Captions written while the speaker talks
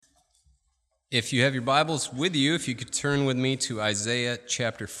If you have your Bibles with you, if you could turn with me to Isaiah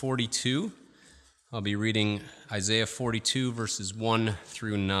chapter 42. I'll be reading Isaiah 42, verses 1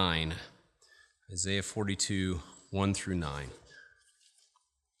 through 9. Isaiah 42, 1 through 9.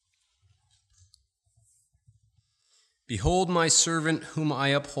 Behold my servant whom I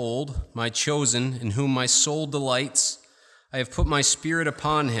uphold, my chosen, in whom my soul delights. I have put my spirit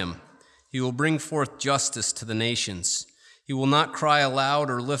upon him. He will bring forth justice to the nations. He will not cry aloud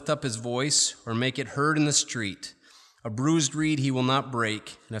or lift up his voice or make it heard in the street. A bruised reed he will not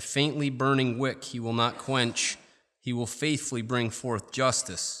break, and a faintly burning wick he will not quench. He will faithfully bring forth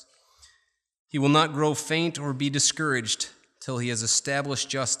justice. He will not grow faint or be discouraged till he has established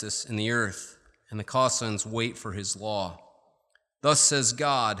justice in the earth, and the coastlands wait for his law. Thus says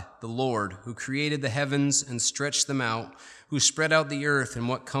God, the Lord, who created the heavens and stretched them out, who spread out the earth and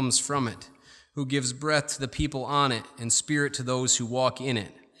what comes from it, who gives breath to the people on it and spirit to those who walk in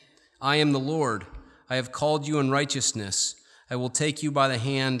it. I am the Lord. I have called you in righteousness. I will take you by the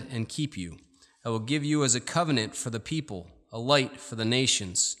hand and keep you. I will give you as a covenant for the people, a light for the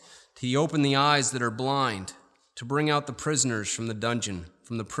nations, to open the eyes that are blind, to bring out the prisoners from the dungeon,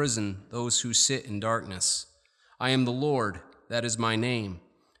 from the prison those who sit in darkness. I am the Lord, that is my name.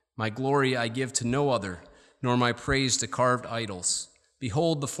 My glory I give to no other, nor my praise to carved idols.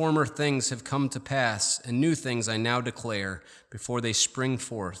 Behold, the former things have come to pass, and new things I now declare. Before they spring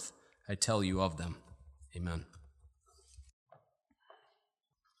forth, I tell you of them. Amen.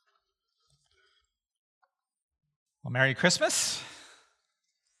 Well, Merry Christmas.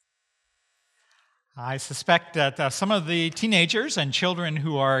 I suspect that some of the teenagers and children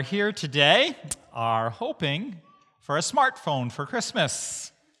who are here today are hoping for a smartphone for Christmas.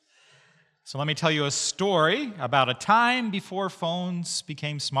 So let me tell you a story about a time before phones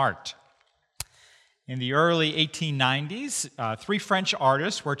became smart. In the early 1890s, three French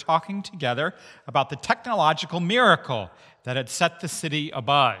artists were talking together about the technological miracle that had set the city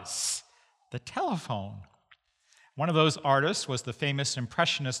abuzz, the telephone. One of those artists was the famous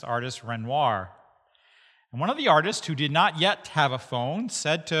Impressionist artist Renoir. And one of the artists who did not yet have a phone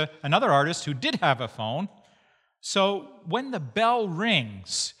said to another artist who did have a phone, "So when the bell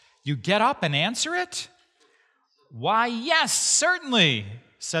rings, you get up and answer it?" "Why, yes, certainly,"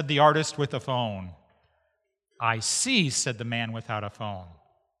 said the artist with a phone. "I see," said the man without a phone.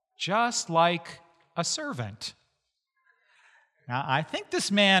 "Just like a servant." Now, I think this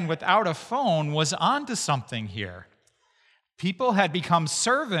man without a phone was onto something here. People had become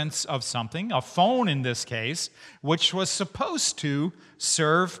servants of something, a phone in this case, which was supposed to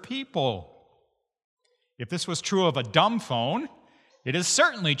serve people. If this was true of a dumb phone, it is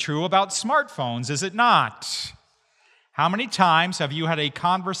certainly true about smartphones, is it not? How many times have you had a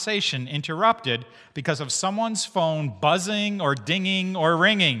conversation interrupted because of someone's phone buzzing or dinging or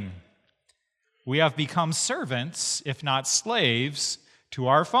ringing? We have become servants, if not slaves, to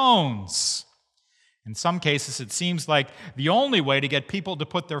our phones. In some cases, it seems like the only way to get people to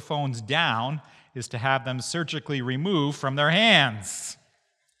put their phones down is to have them surgically removed from their hands.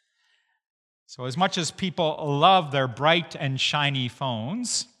 So as much as people love their bright and shiny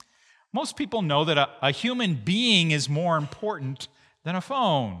phones, most people know that a human being is more important than a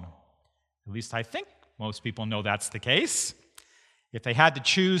phone. At least I think most people know that's the case. If they had to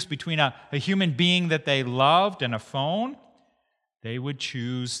choose between a human being that they loved and a phone, they would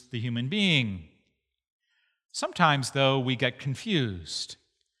choose the human being. Sometimes, though, we get confused.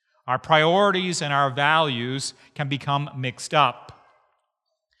 Our priorities and our values can become mixed up.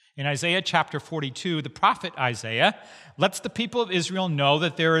 In Isaiah chapter 42, the prophet Isaiah lets the people of Israel know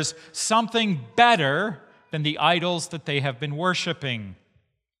that there is something better than the idols that they have been worshiping.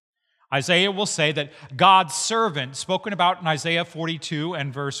 Isaiah will say that God's servant, spoken about in Isaiah 42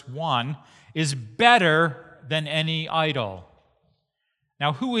 and verse 1, is better than any idol.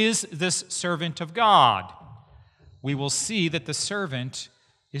 Now, who is this servant of God? We will see that the servant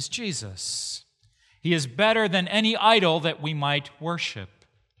is Jesus. He is better than any idol that we might worship.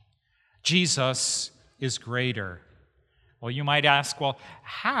 Jesus is greater. Well, you might ask, well,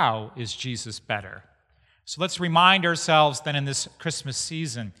 how is Jesus better? So let's remind ourselves then in this Christmas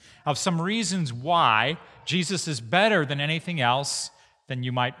season of some reasons why Jesus is better than anything else than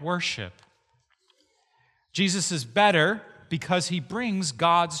you might worship. Jesus is better because he brings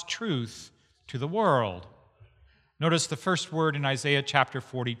God's truth to the world. Notice the first word in Isaiah chapter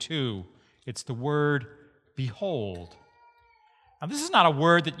 42. It's the word behold. Now, this is not a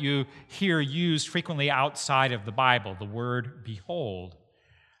word that you hear used frequently outside of the Bible, the word behold.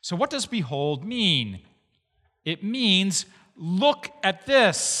 So what does behold mean? It means look at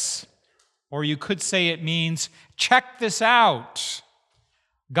this. Or you could say it means check this out.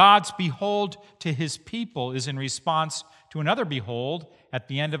 God's behold to his people is in response to another behold at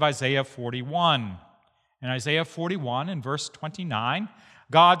the end of Isaiah 41. In Isaiah 41, in verse 29,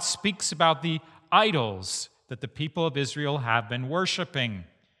 God speaks about the idols that the people of Israel have been worshiping.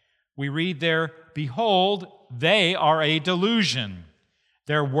 We read there, "Behold, they are a delusion.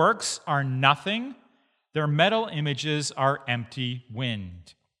 Their works are nothing. Their metal images are empty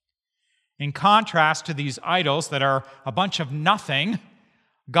wind." In contrast to these idols that are a bunch of nothing,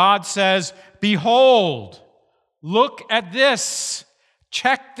 God says, "Behold, look at this.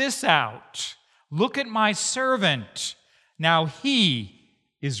 Check this out. Look at my servant. Now he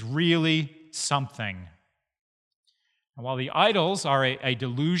is really something." And while the idols are a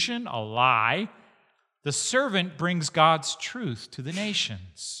delusion, a lie, the servant brings God's truth to the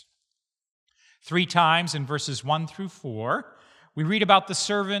nations. 3 times in verses 1 through 4, we read about the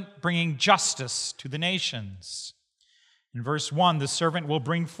servant bringing justice to the nations. In verse 1, the servant will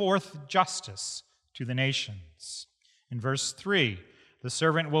bring forth justice to the nations. In verse 3, the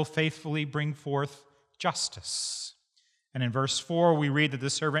servant will faithfully bring forth justice. And in verse 4, we read that the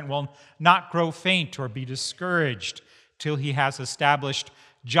servant will not grow faint or be discouraged till he has established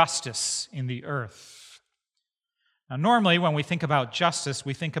justice in the earth. Now, normally when we think about justice,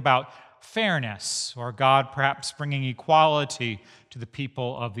 we think about fairness, or God perhaps bringing equality to the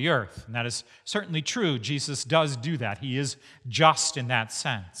people of the earth. And that is certainly true. Jesus does do that. He is just in that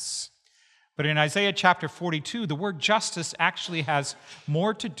sense. But in Isaiah chapter 42, the word justice actually has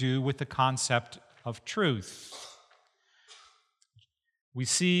more to do with the concept of truth. We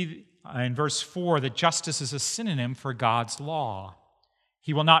see in verse 4 that justice is a synonym for God's law.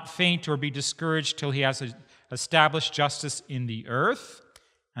 He will not faint or be discouraged till he has established justice in the earth,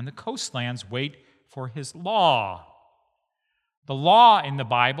 and the coastlands wait for his law. The law in the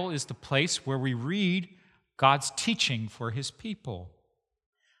Bible is the place where we read God's teaching for his people.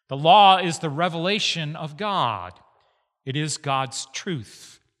 The law is the revelation of God. It is God's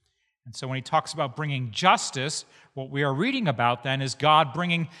truth. And so when he talks about bringing justice, what we are reading about then is God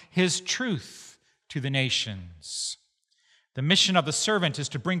bringing his truth to the nations. The mission of the servant is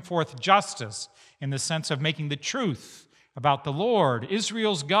to bring forth justice in the sense of making the truth about the Lord,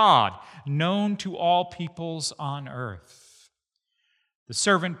 Israel's God, known to all peoples on earth. The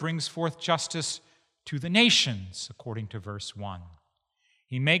servant brings forth justice to the nations, according to verse 1.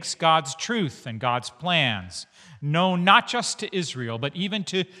 He makes God's truth and God's plans known not just to Israel, but even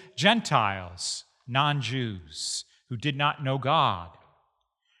to Gentiles, non-Jews, who did not know God.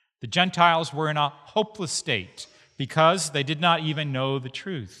 The Gentiles were in a hopeless state because they did not even know the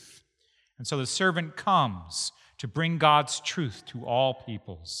truth. And so the servant comes to bring God's truth to all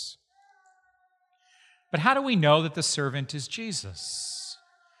peoples. But how do we know that the servant is Jesus?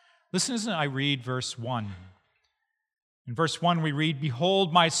 Listen as I read verse 1. In verse 1 we read,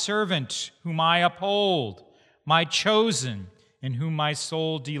 "Behold my servant, whom I uphold, my chosen, in whom my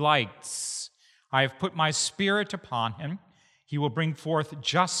soul delights. I have put my spirit upon him. He will bring forth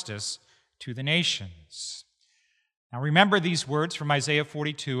justice to the nations." Now remember these words from Isaiah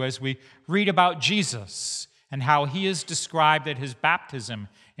 42 as we read about Jesus and how he is described at his baptism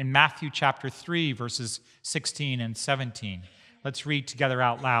in Matthew chapter 3, verses 16 and 17. Let's read together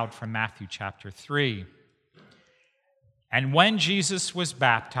out loud from Matthew chapter 3. "And when Jesus was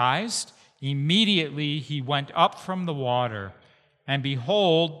baptized, immediately he went up from the water, and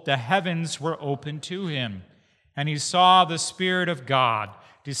behold, the heavens were opened to him, and he saw the Spirit of God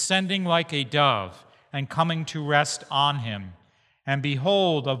descending like a dove and coming to rest on him. And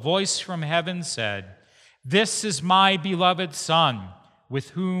behold, a voice from heaven said, 'This is my beloved Son,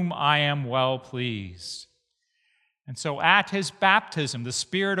 with whom I am well pleased.'" And so at his baptism, the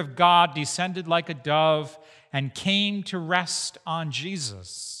Spirit of God descended like a dove and came to rest on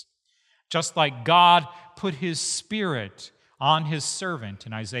Jesus, just like God put his Spirit on his servant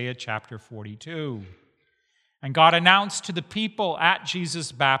in Isaiah chapter 42. And God announced to the people at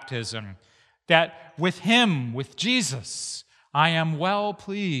Jesus' baptism that with him, with Jesus, I am well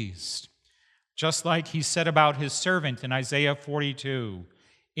pleased. Just like he said about his servant in Isaiah 42,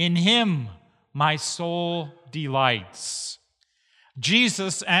 "In him my soul delights."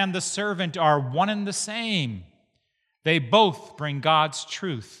 Jesus and the servant are one and the same. They both bring God's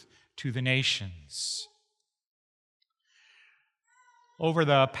truth to the nations. Over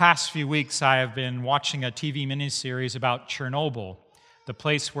the past few weeks, I have been watching a TV miniseries about Chernobyl, the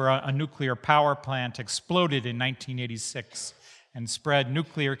place where a nuclear power plant exploded in 1986 and spread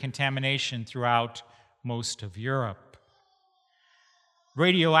nuclear contamination throughout most of Europe.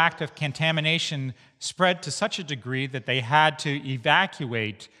 Radioactive contamination spread to such a degree that they had to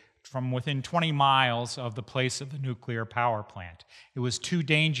evacuate from within 20 miles of the place of the nuclear power plant. It was too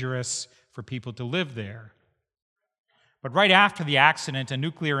dangerous for people to live there. But right after the accident, a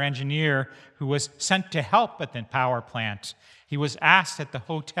nuclear engineer who was sent to help at the power plant, he was asked at the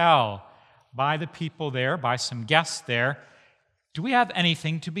hotel by the people there, by some guests there, "Do we have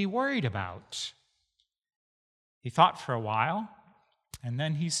anything to be worried about?" He thought for a while, and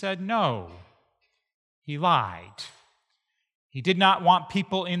then he said no. He lied. He did not want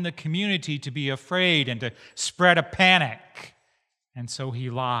people in the community to be afraid and to spread a panic, and so he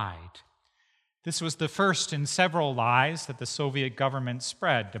lied. This was the first in several lies that the Soviet government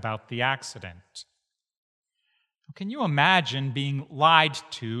spread about the accident. Can you imagine being lied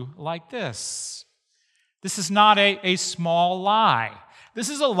to like this? This is not a small lie. This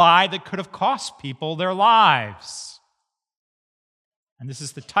is a lie that could have cost people their lives. And this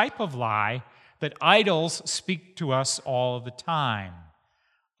is the type of lie that idols speak to us all the time.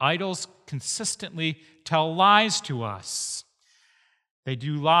 Idols consistently tell lies to us.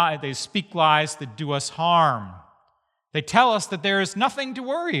 They speak lies that do us harm. They tell us that there is nothing to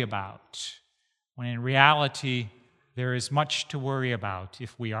worry about, when in reality, there is much to worry about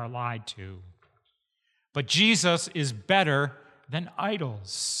if we are lied to. But Jesus is better than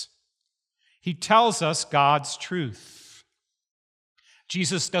idols. He tells us God's truth.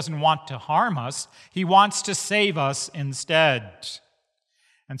 Jesus doesn't want to harm us. He wants to save us instead.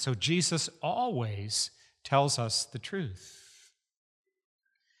 And so Jesus always tells us the truth.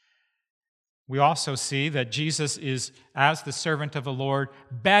 We also see that Jesus is, as the servant of the Lord,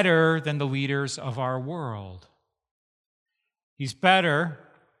 better than the leaders of our world. He's better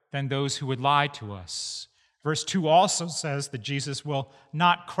than those who would lie to us. Verse 2 also says that Jesus will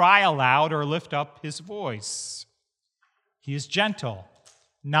not cry aloud or lift up his voice. He is gentle,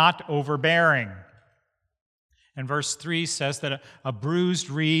 not overbearing. And verse 3 says that a bruised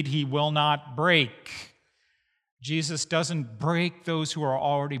reed he will not break. Jesus doesn't break those who are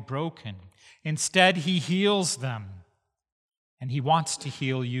already broken. Instead, he heals them, and he wants to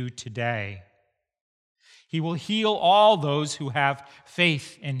heal you today. He will heal all those who have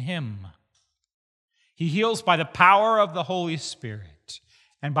faith in him. He heals by the power of the Holy Spirit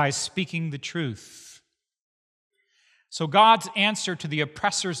and by speaking the truth. So God's answer to the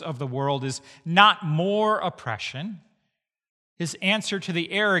oppressors of the world is not more oppression. His answer to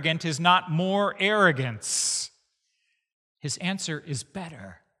the arrogant is not more arrogance. His answer is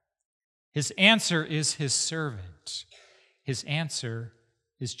better. His answer is his servant. His answer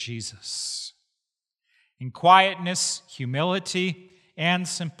is Jesus. In quietness, humility, and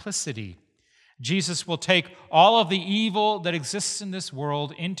simplicity, Jesus will take all of the evil that exists in this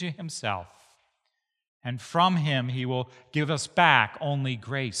world into himself, and from him he will give us back only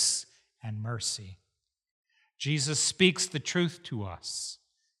grace and mercy. Jesus speaks the truth to us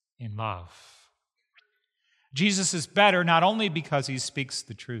in love. Jesus is better not only because he speaks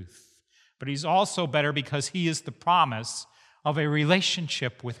the truth, but he's also better because he is the promise of a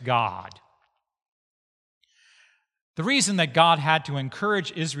relationship with God. The reason that God had to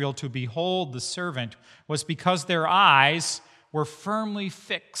encourage Israel to behold the servant was because their eyes were firmly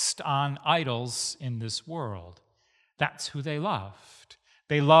fixed on idols in this world. That's who they loved.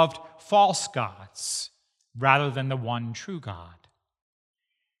 They loved false gods rather than the one true God.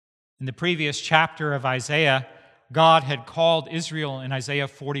 In the previous chapter of Isaiah, God had called Israel in Isaiah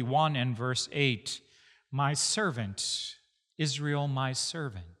 41 and verse 8, "My servant, Israel, my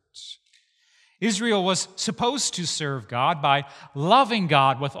servant." Israel was supposed to serve God by loving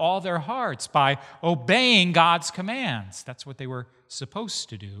God with all their hearts, by obeying God's commands. That's what they were supposed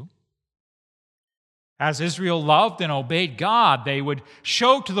to do. As Israel loved and obeyed God, they would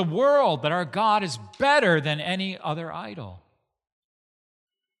show to the world that our God is better than any other idol.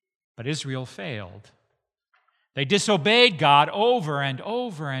 But Israel failed. They disobeyed God over and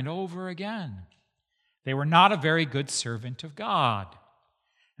over and over again. They were not a very good servant of God.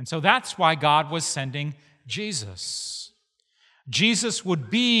 And so that's why God was sending Jesus. Jesus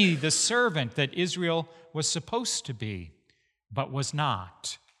would be the servant that Israel was supposed to be, but was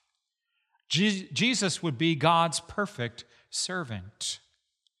not. Jesus would be God's perfect servant.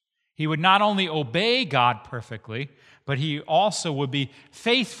 He would not only obey God perfectly, but he also would be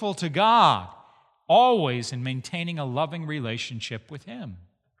faithful to God, always in maintaining a loving relationship with him.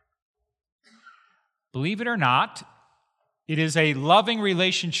 Believe it or not, it is a loving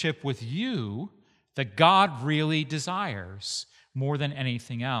relationship with you that God really desires more than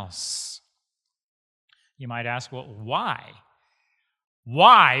anything else. You might ask, well, why?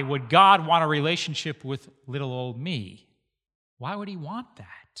 Why would God want a relationship with little old me? Why would he want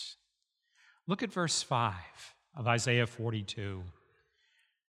that? Look at verse 5 of Isaiah 42.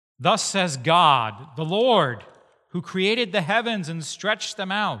 Thus says God, the Lord, who created the heavens and stretched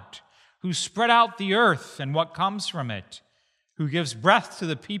them out, who spread out the earth and what comes from it, who gives breath to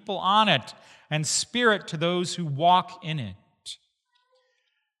the people on it and spirit to those who walk in it.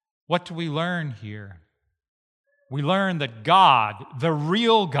 What do we learn here? We learn that God, the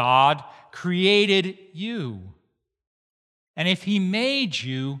real God, created you. And if He made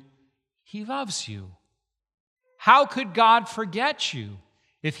you, He loves you. How could God forget you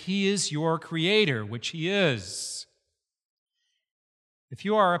if He is your creator, which He is? If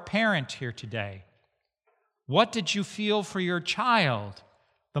you are a parent here today, what did you feel for your child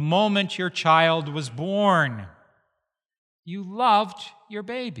the moment your child was born? You loved your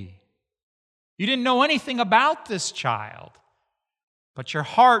baby. You didn't know anything about this child, but your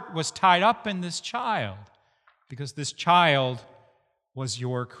heart was tied up in this child because this child was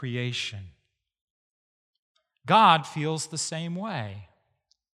your creation. God feels the same way.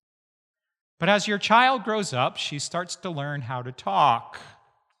 But as your child grows up, she starts to learn how to talk.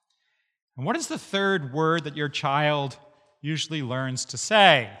 And what is the third word that your child usually learns to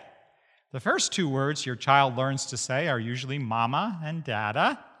say? The first two words your child learns to say are usually mama and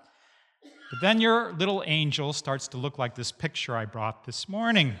dada. But then your little angel starts to look like this picture I brought this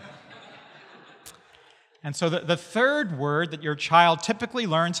morning. And so the third word that your child typically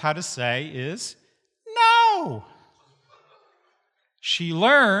learns how to say is no. She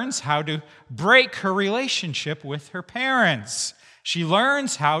learns how to break her relationship with her parents. She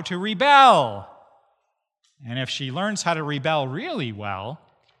learns how to rebel. And if she learns how to rebel really well,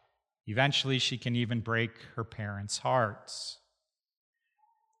 eventually she can even break her parents' hearts.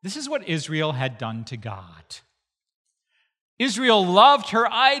 This is what Israel had done to God. Israel loved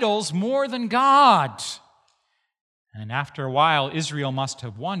her idols more than God. And after a while, Israel must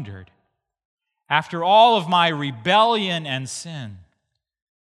have wondered, after all of my rebellion and sin,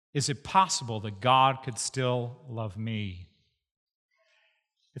 is it possible that God could still love me?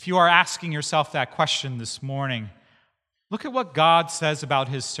 If you are asking yourself that question this morning, look at what God says about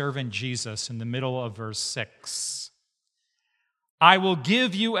His servant Jesus in the middle of verse 6. I will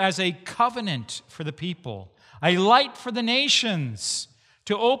give you as a covenant for the people, a light for the nations,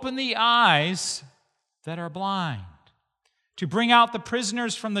 to open the eyes that are blind, to bring out the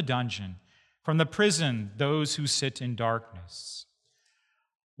prisoners from the dungeon, from the prison those who sit in darkness.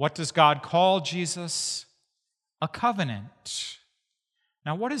 What does God call Jesus? A covenant.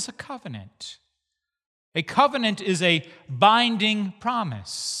 Now, what is a covenant? A covenant is a binding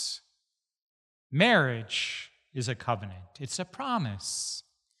promise. Marriage is a covenant. It's a promise.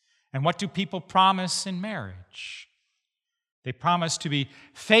 And what do people promise in marriage? They promise to be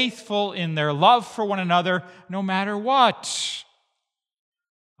faithful in their love for one another no matter what.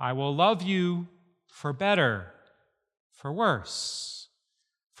 I will love you for better, for worse,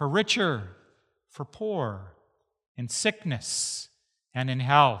 for richer, for poor, in sickness and in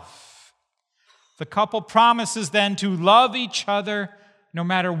health. The couple promises then to love each other no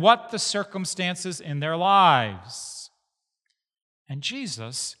matter what the circumstances in their lives. And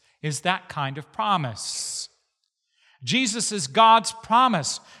Jesus is that kind of promise. Jesus is God's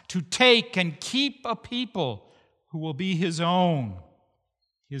promise to take and keep a people who will be His own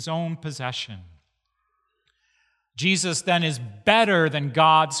possession. Jesus then is better than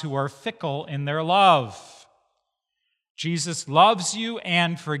gods who are fickle in their love. Jesus loves you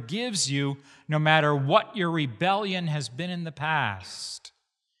and forgives you no matter what your rebellion has been in the past.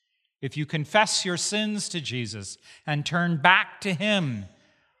 If you confess your sins to Jesus and turn back to Him,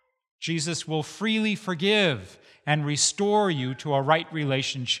 Jesus will freely forgive and restore you to a right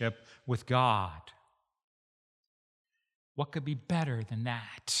relationship with God. What could be better than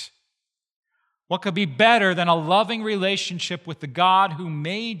that? What could be better than a loving relationship with the God who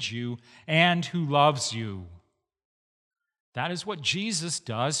made you and who loves you? That is what Jesus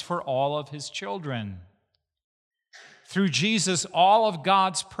does for all of His children. Through Jesus, all of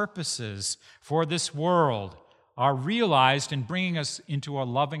God's purposes for this world are realized in bringing us into a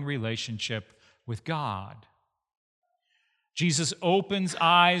loving relationship with God. Jesus opens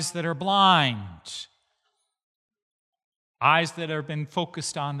eyes that are blind, eyes that have been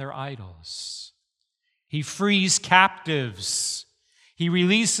focused on their idols. He frees captives. He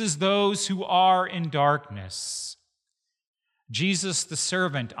releases those who are in darkness. Jesus, the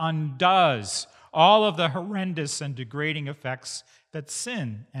servant, undoes all of the horrendous and degrading effects that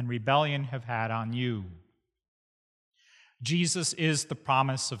sin and rebellion have had on you. Jesus is the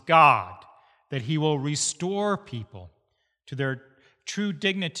promise of God that He will restore people to their true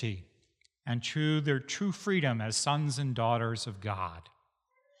dignity and to their true freedom as sons and daughters of God.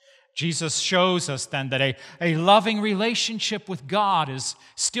 Jesus shows us then that a loving relationship with God is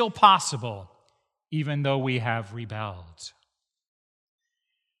still possible, even though we have rebelled.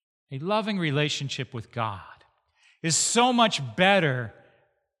 A loving relationship with God is so much better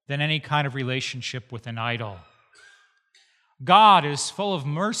than any kind of relationship with an idol. God is full of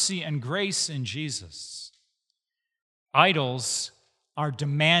mercy and grace in Jesus. Idols are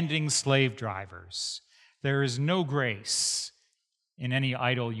demanding slave drivers. There is no grace in any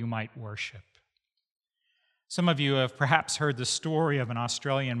idol you might worship. Some of you have perhaps heard the story of an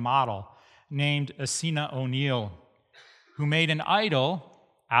Australian model named Asina O'Neill, who made an idol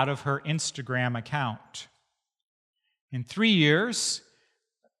out of her Instagram account. In 3 years,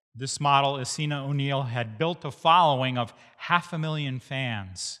 this model, Asina O'Neill, had built a following of 500,000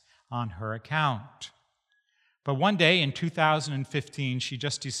 fans on her account. But one day in 2015, she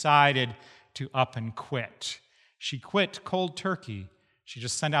just decided to up and quit. She quit cold turkey. She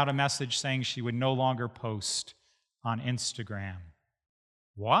just sent out a message saying she would no longer post on Instagram.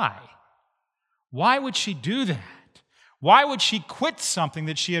 Why? Why would she do that? Why would she quit something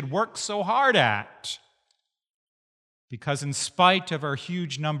that she had worked so hard at? Because in spite of her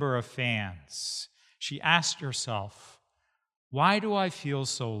huge number of fans, she asked herself, why do I feel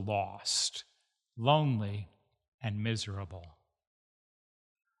so lost, lonely, and miserable?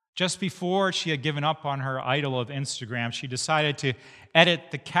 Just before she had given up on her idol of Instagram, she decided to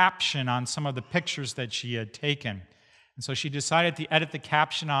edit the caption on some of the pictures that she had taken. And so she decided to edit the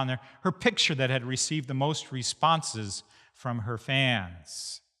caption on there, her picture that had received the most responses from her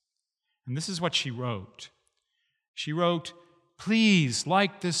fans. And this is what she wrote. She wrote, "Please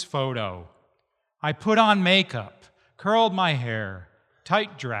like this photo. I put on makeup, curled my hair,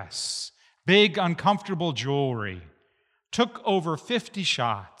 tight dress, big uncomfortable jewelry, took over 50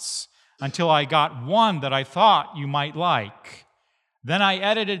 shots until I got one that I thought you might like. Then I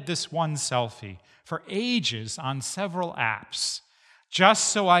edited this one selfie for ages on several apps, just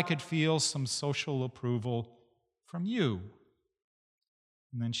so I could feel some social approval from you."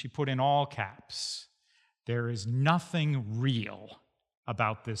 And then she put in all caps, "There is nothing real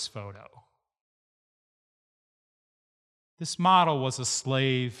about this photo." This model was a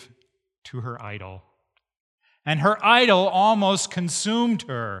slave to her idol, and her idol almost consumed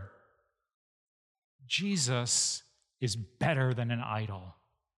her. Jesus is better than an idol.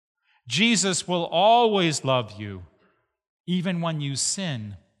 Jesus will always love you, even when you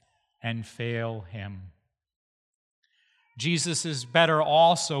sin and fail him. Jesus is better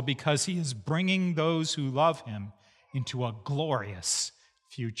also because he is bringing those who love him into a glorious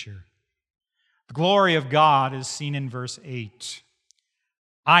future. The glory of God is seen in verse 8.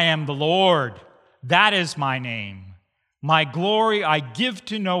 "I am the Lord, that is my name. My glory I give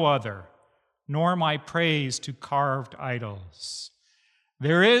to no other, nor my praise to carved idols.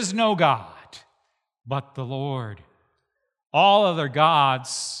 There is no God but the Lord. All other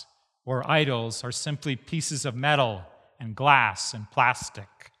gods or idols are simply pieces of metal and glass and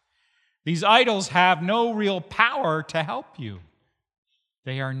plastic. These idols have no real power to help you.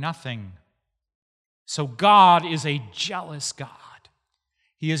 They are nothing. So God is a jealous God.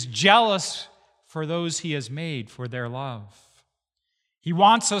 He is jealous for those he has made for their love. He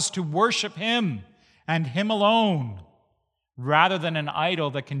wants us to worship him and him alone, rather than an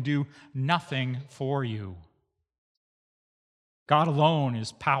idol that can do nothing for you. God alone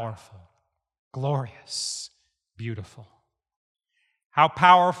is powerful, glorious, beautiful. How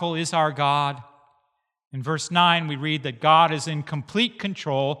powerful is our God? In verse 9, we read that God is in complete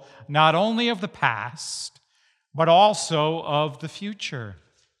control not only of the past, but also of the future.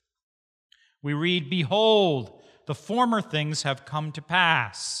 We read, "Behold, the former things have come to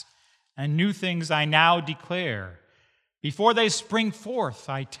pass, and new things I now declare. Before they spring forth,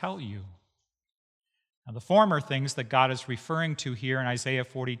 I tell you." Now, the former things that God is referring to here in Isaiah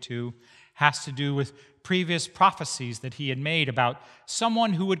 42 has to do with previous prophecies that he had made about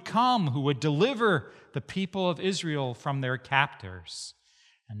someone who would come, who would deliver the people of Israel from their captors.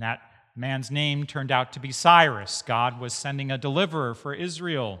 And that man's name turned out to be Cyrus. God was sending a deliverer for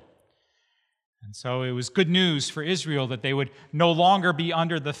Israel. And so it was good news for Israel that they would no longer be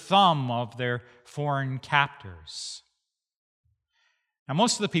under the thumb of their foreign captors. Now,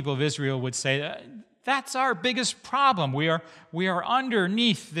 most of the people of Israel would say, that's our biggest problem. We are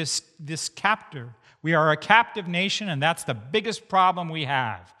underneath this captor. We are a captive nation, and that's the biggest problem we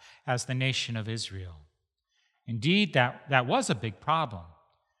have as the nation of Israel. Indeed, that was a big problem,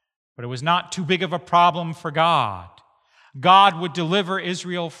 but it was not too big of a problem for God. God would deliver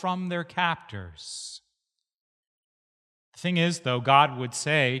Israel from their captors. The thing is, though, God would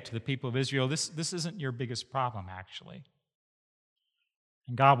say to the people of Israel, this isn't your biggest problem, actually.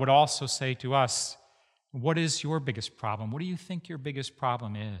 And God would also say to us, what is your biggest problem? What do you think your biggest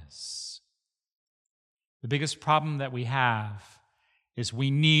problem is? The biggest problem that we have is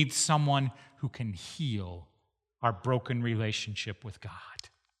we need someone who can heal our broken relationship with God.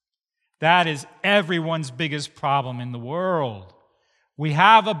 That is everyone's biggest problem in the world. We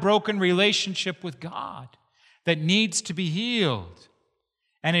have a broken relationship with God that needs to be healed.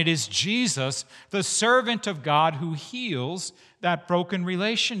 And it is Jesus, the servant of God, who heals that broken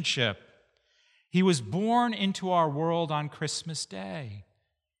relationship. He was born into our world on Christmas Day.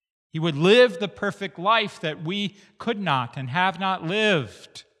 He would live the perfect life that we could not and have not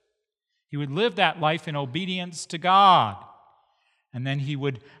lived. He would live that life in obedience to God. And then he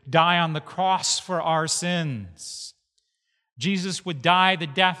would die on the cross for our sins. Jesus would die the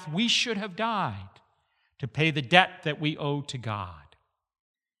death we should have died to pay the debt that we owe to God.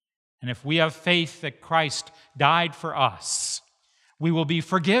 And if we have faith that Christ died for us, we will be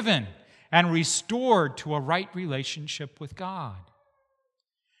forgiven and restored to a right relationship with God.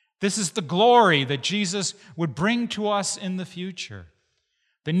 This is the glory that Jesus would bring to us in the future,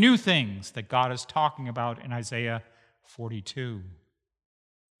 the new things that God is talking about in Isaiah 42.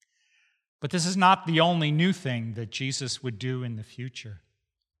 But this is not the only new thing that Jesus would do in the future.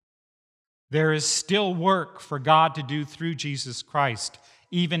 There is still work for God to do through Jesus Christ,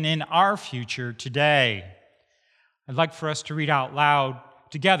 even in our future today. I'd like for us to read out loud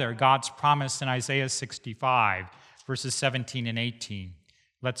together God's promise in Isaiah 65, verses 17 and 18.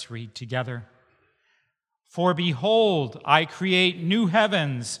 Let's read together. For behold, I create new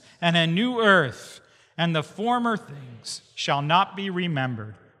heavens and a new earth, and the former things shall not be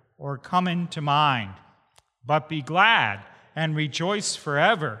remembered or come into mind. But be glad and rejoice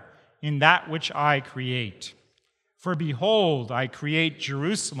forever in that which I create. For behold, I create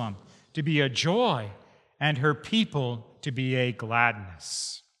Jerusalem to be a joy, and her people to be a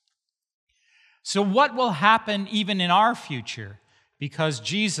gladness. So what will happen even in our future because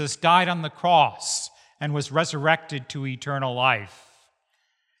Jesus died on the cross and was resurrected to eternal life?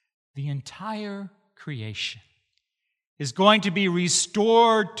 The entire creation is going to be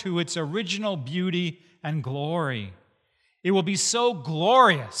restored to its original beauty and glory. It will be so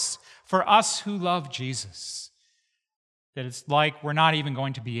glorious for us who love Jesus that it's like we're not even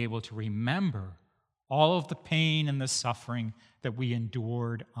going to be able to remember all of the pain and the suffering that we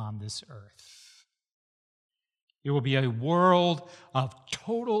endured on this earth. It will be a world of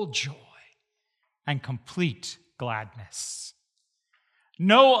total joy and complete gladness.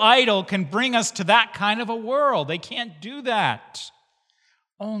 No idol can bring us to that kind of a world. They can't do that.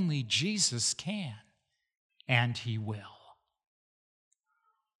 Only Jesus can, and he will.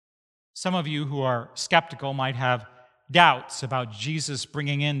 Some of you who are skeptical might have doubts about Jesus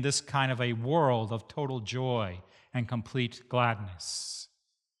bringing in this kind of a world of total joy and complete gladness.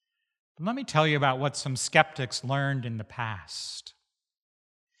 But let me tell you about what some skeptics learned in the past.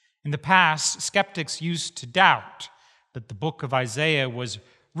 In the past, skeptics used to doubt that the book of Isaiah was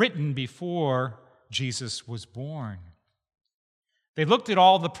written before Jesus was born. They looked at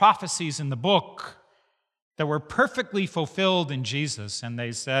all the prophecies in the book that were perfectly fulfilled in Jesus, and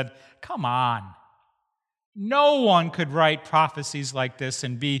they said, come on, no one could write prophecies like this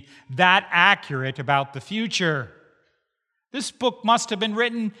and be that accurate about the future. This book must have been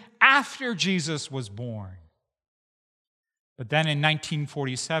written after Jesus was born. But then in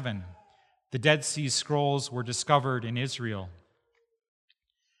 1947, the Dead Sea Scrolls were discovered in Israel.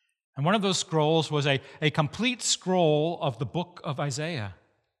 And one of those scrolls was a complete scroll of the book of Isaiah.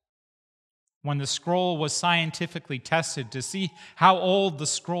 When the scroll was scientifically tested to see how old the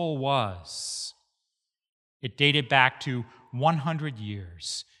scroll was, it dated back to 100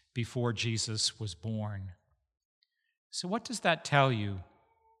 years before Jesus was born. So what does that tell you?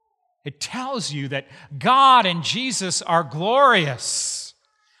 It tells you that God and Jesus are glorious.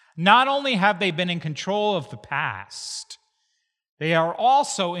 Not only have they been in control of the past, they are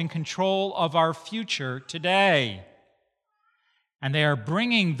also in control of our future today. And they are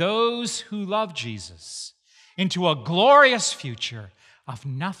bringing those who love Jesus into a glorious future of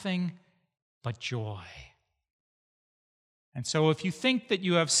nothing but joy. And so if you think that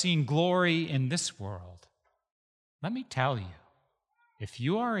you have seen glory in this world, let me tell you, if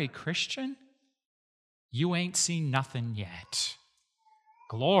you are a Christian, you ain't seen nothing yet.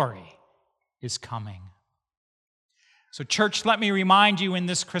 Glory is coming. So church, let me remind you in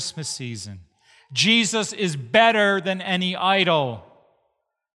this Christmas season, Jesus is better than any idol.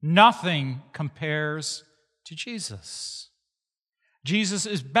 Nothing compares to Jesus. Jesus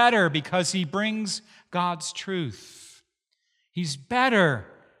is better because he brings God's truth. He's better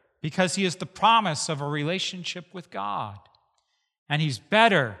because he is the promise of a relationship with God. And he's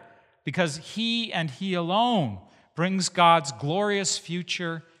better because he and he alone brings God's glorious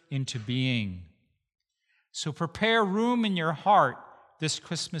future into being. So prepare room in your heart this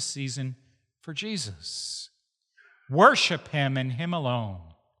Christmas season for Jesus. Worship him and him alone.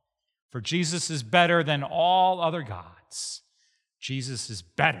 For Jesus is better than all other gods. Jesus is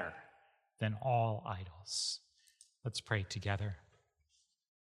better than all idols. Let's pray together.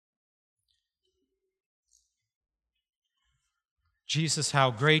 Jesus,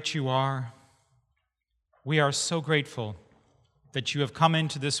 how great you are. We are so grateful that you have come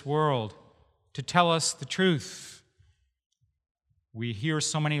into this world to tell us the truth. We hear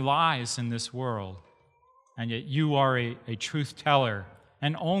so many lies in this world, and yet you are a truth teller,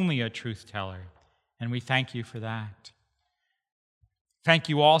 and only a truth teller, and we thank you for that. Thank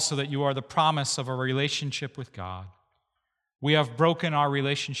you also that you are the promise of a relationship with God. We have broken our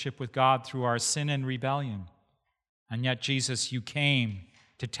relationship with God through our sin and rebellion, and yet, Jesus, you came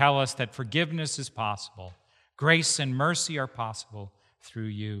to tell us that forgiveness is possible. Grace and mercy are possible through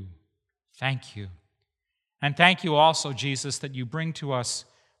you. Thank you. And thank you also, Jesus, that you bring to us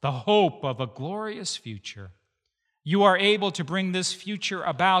the hope of a glorious future. You are able to bring this future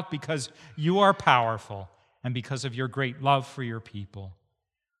about because you are powerful and because of your great love for your people.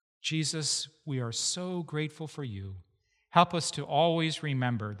 Jesus, we are so grateful for you. Help us to always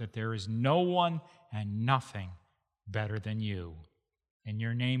remember that there is no one and nothing better than you. In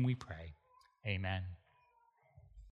your name we pray. Amen.